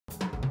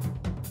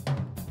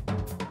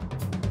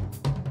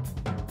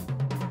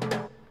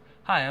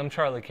Hi, I'm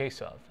Charlie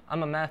Kasov.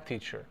 I'm a math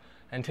teacher,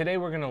 and today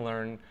we're going to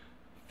learn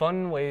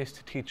fun ways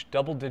to teach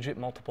double-digit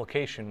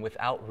multiplication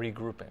without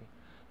regrouping.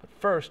 But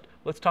first,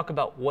 let's talk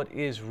about what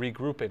is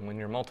regrouping when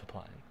you're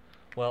multiplying.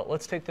 Well,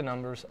 let's take the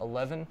numbers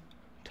 11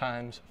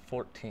 times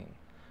 14.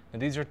 Now,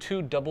 these are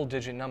two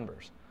double-digit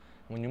numbers.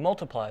 When you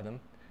multiply them,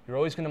 you're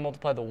always going to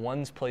multiply the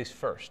ones place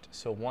first.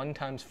 So 1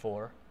 times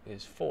 4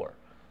 is 4.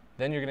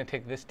 Then you're going to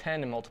take this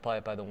 10 and multiply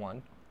it by the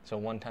 1. So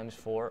 1 times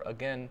 4,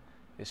 again,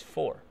 is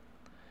 4.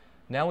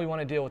 Now we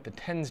want to deal with the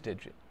tens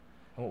digit.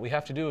 And what we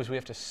have to do is we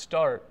have to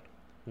start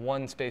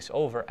one space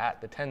over at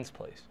the tens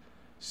place.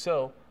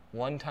 So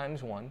 1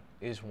 times 1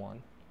 is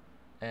 1,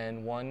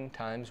 and 1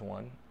 times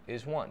 1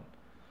 is 1.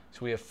 So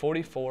we have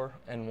 44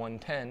 and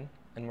 110,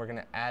 and we're going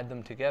to add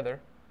them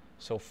together.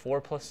 So 4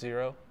 plus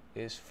 0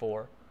 is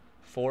 4.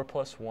 4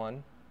 plus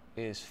 1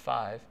 is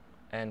 5,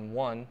 and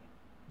 1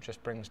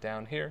 just brings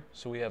down here,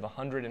 so we have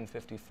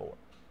 154.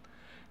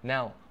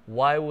 Now,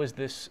 why was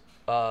this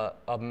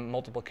a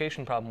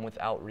multiplication problem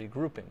without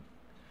regrouping?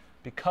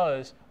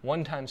 Because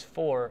 1 times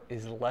 4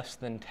 is less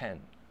than 10.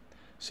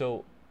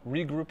 So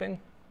regrouping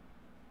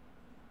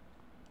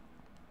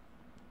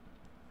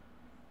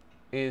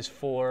is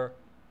for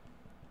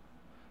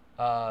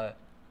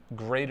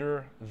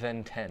greater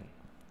than 10.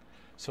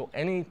 So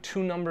any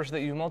two numbers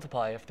that you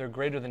multiply, if they're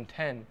greater than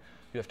 10,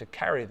 you have to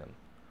carry them.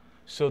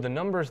 So the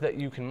numbers that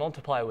you can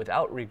multiply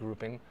without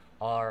regrouping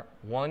are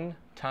 1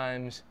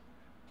 times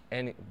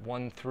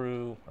 0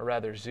 through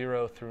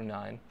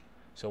 9.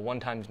 So 1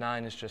 times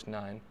 9 is just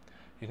 9.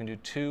 You can do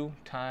 2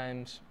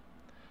 times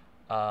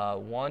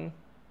 1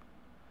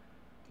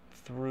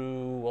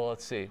 through, well,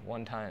 let's see,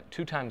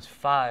 2 times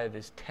 5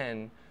 is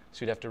 10,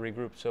 so you'd have to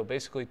regroup. So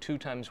basically 2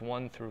 times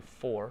 1 through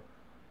 4,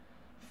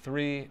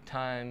 3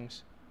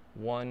 times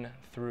 1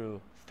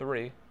 through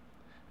 3,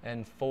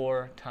 and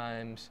 4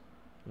 times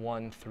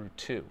 1 through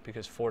 2,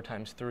 because 4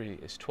 times 3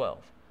 is 12.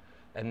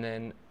 And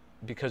then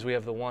because we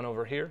have the 1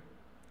 over here,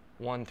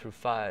 1 through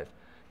 5,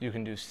 you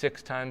can do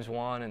 6 times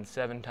 1 and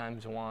 7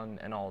 times 1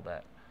 and all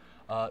that.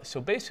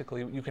 So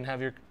basically, you can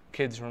have your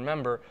kids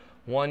remember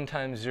 1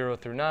 times 0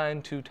 through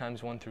 9, 2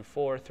 times 1 through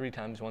 4, 3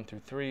 times 1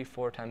 through 3,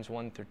 4 times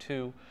 1 through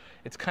 2.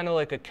 It's kind of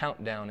like a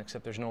countdown,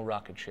 except there's no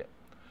rocket ship.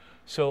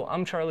 So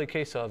I'm Charlie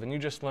Kasov, and you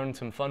just learned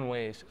some fun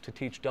ways to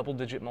teach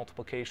double-digit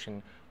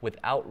multiplication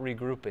without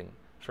regrouping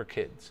for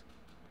kids.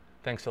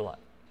 Thanks a lot.